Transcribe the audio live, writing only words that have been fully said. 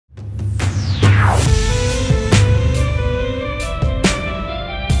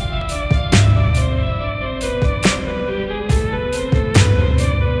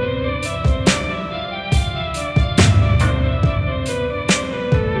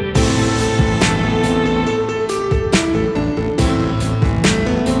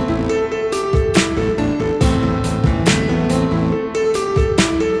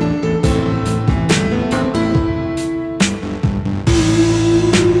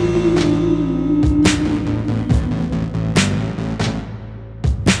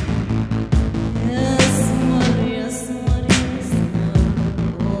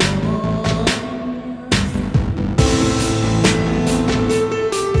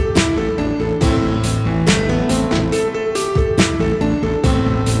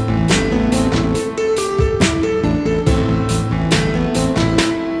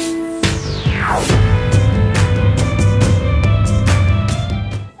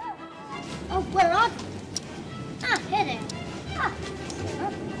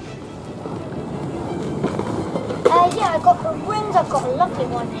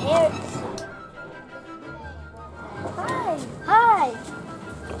on here. Hi. Hi.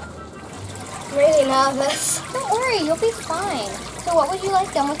 Really nervous. Don't worry, you'll be fine. So what would you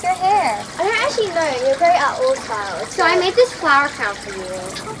like done with your hair? I don't actually know. You're great at all styles. So I made this flower crown for you.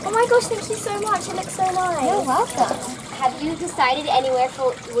 Oh my gosh, thank you so much. It looks so nice. You're welcome. Have you decided anywhere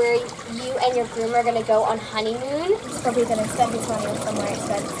for where you and your groom are going to go on honeymoon? He's probably going to spend his money on somewhere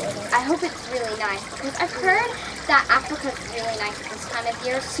expensive. I hope it's really nice because I've heard that Africa's really nice at this time of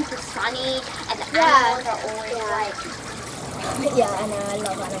year. Super sunny and the animals are always like... Yeah, I know. I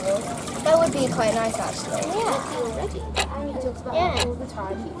love animals. That would be quite nice, actually. Yeah. Already. He talks about it all the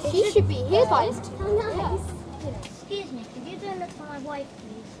time. She should be here by this time. Nice. Excuse me, could you go look for my wife,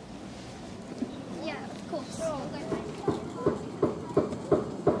 please? Yeah, of course.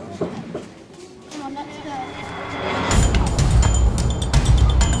 Come on, let's go.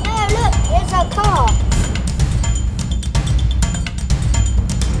 Oh, look, there's our car.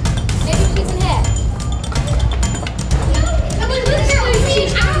 Maybe she's in here. I was with her only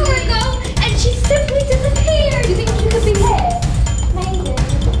an hour ago and she simply disappeared. You think she could be here? Maybe.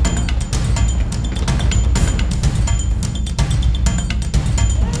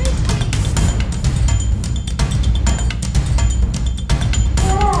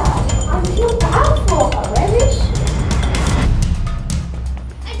 I feel bad for her. Where is she?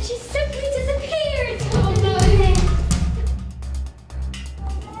 And she simply disappeared. Oh no.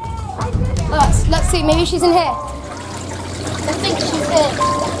 Let's see, maybe she's in here. I think she's here.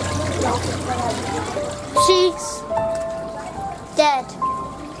 She's dead.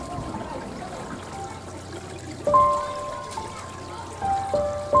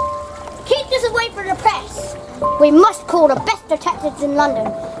 Keep this away from the press. We must call the best detectives in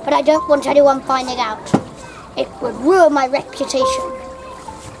London, but I don't want anyone finding out. It would ruin my reputation.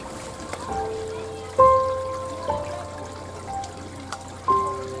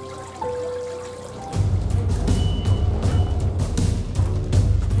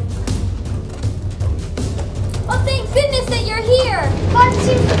 Oh, thank goodness that you're here. What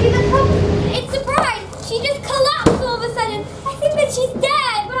seems to be the problem? It's a bride. She just collapsed all of a sudden. I think that she's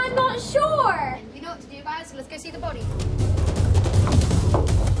dead, but I'm not sure. We know what to do about it, so let's go see the body.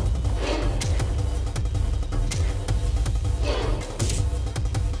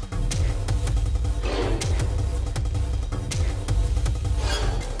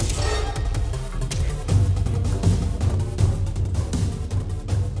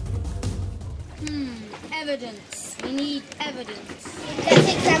 Evidence. We need evidence.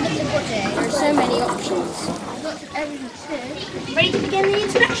 Let's examine the body. There are so many options. Lots of evidence here. Ready to begin the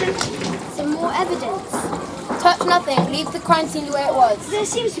inspection? Some more evidence. Touch nothing. Leave the crime scene the way it was. There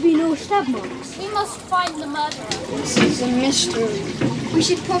seems to be no stab marks. We must find the murderer. This is a mystery. We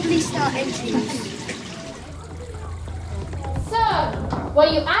should probably start entering. So, were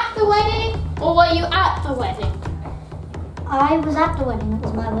you at the wedding or were you at the wedding? I was at the wedding. It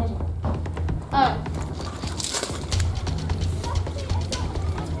was my wedding. Oh.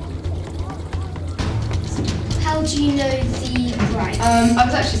 How do you know the bride? I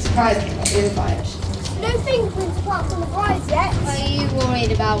was actually surprised when I got the invite. No fingerprints apart from the bride's yet. Are you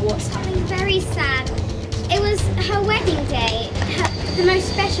worried about what's happening? Very sad. It was her wedding day, the most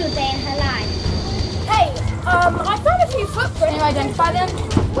special day in her life. Hey, I found a few footprints. Can you identify them?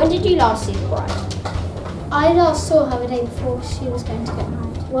 When did you last see the bride? I last saw her the day before she was going to get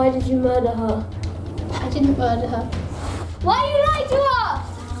married. Why did you murder her? I didn't murder her. Why do you lie to us?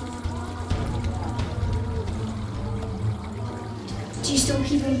 Do you still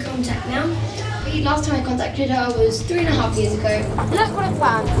keep in contact now? The last time I contacted her was 3.5 years ago. Look what I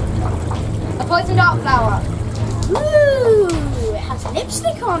found. A poison dart flower. Ooh, it has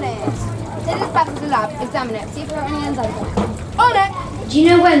lipstick on it. Take this back to the lab. Examine it. See if there are any enzymes on it. On it! Do you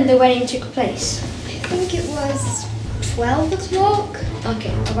know when the wedding took place? I think it was 12 o'clock.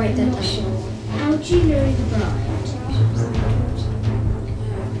 Okay, I'll write that down. How do you know the bride?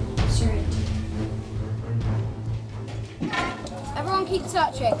 Sorry. Everyone keep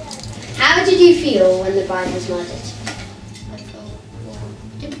searching. How did you feel when the bride was murdered? I felt,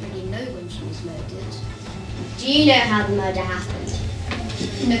 didn't really know when she was murdered. Do you know how the murder happened?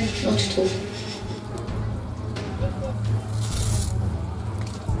 No, not at all.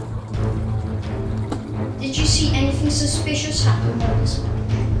 Did you see anything suspicious happen while this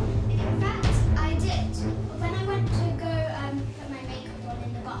happened? In fact, I did. When I went to go put my makeup on in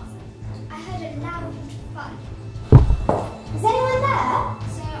the bathroom, I heard a loud thud. Is anyone there?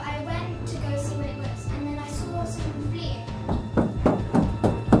 So I went to go see what it was, and then I saw someone fleeing.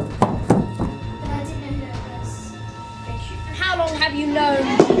 But I didn't know who it was. And how long have you known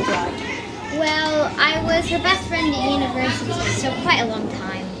the bride? Well, I was her best friend at university, so quite a long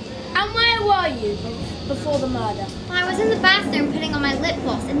time. were you before the murder? I was in the bathroom putting on my lip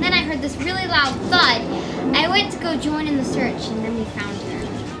gloss, and then I heard this really loud thud. I went to go join in the search, and then we found her.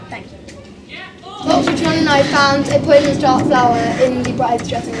 Thank you. Dr. John and I found a poisonous dark flower in the bride's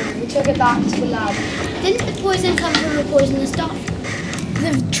dressing room. We took it back to the lab. Didn't the poison come from a poisonous dart?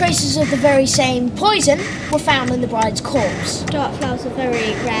 The traces of the very same poison were found in the bride's corpse. Dark flowers are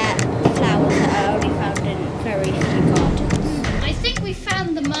very rare flowers that are only found in very few gardens. I think we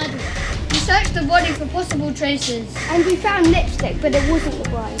found the murderer. We searched the body for possible traces. And we found lipstick, but it wasn't the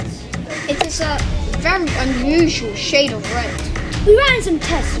bride's. It is a very unusual shade of red. We ran some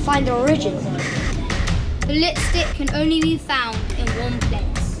tests to find the origin. The lipstick can only be found in one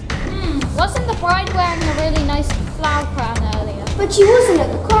place. Wasn't the bride wearing a really nice flower crown earlier? But she wasn't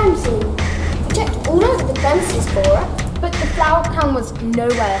at the crime scene. We checked all over the premises for her, but the flower crown was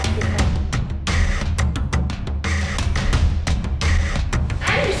nowhere to be found.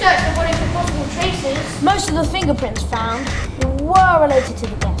 And we searched the body for possible traces. Most of the fingerprints found were related to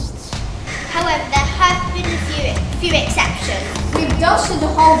the guests. However, there have been a few exceptions. We've dusted the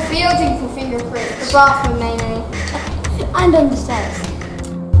whole building for fingerprints, apart from mainly. And on the stairs.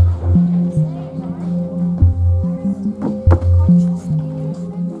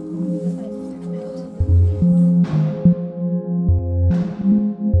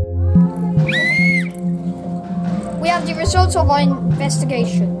 We have the results of our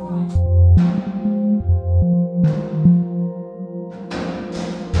investigation.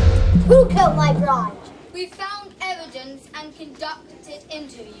 Who killed my bride? We found evidence and conducted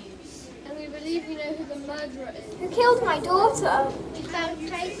interviews. And we believe we know who the murderer is. Who killed my daughter? We found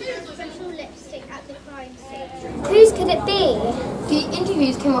traces of special lipstick at the crime scene. Whose could it be? The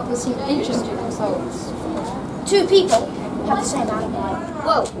interviews came up with some interesting results. 2 people have the same alibi.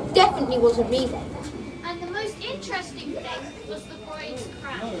 Well, definitely wasn't me then. And the most interesting thing was the bride's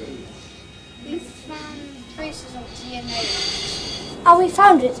crown. We found traces of DNA. And we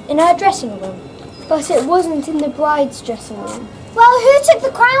found it in her dressing room. But it wasn't in the bride's dressing room. Well, who took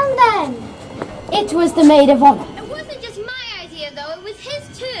the crown then? It was the maid of honor. It wasn't just my idea though, it was his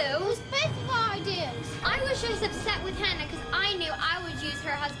too. It was both of our ideas. I wish I was upset with Hannah because I knew I would use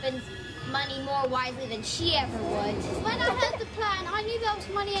her husband's money more wisely than she ever would. When I heard the plan, I knew there was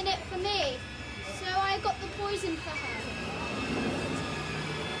money in it for me. So I got the poison for her.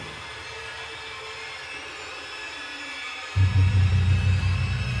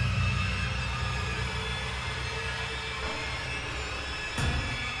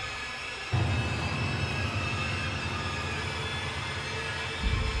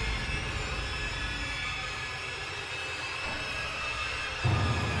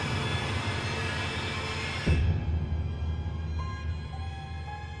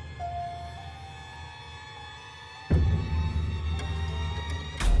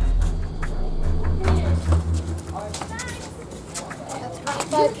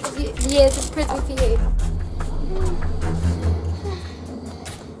 Years of prison for you.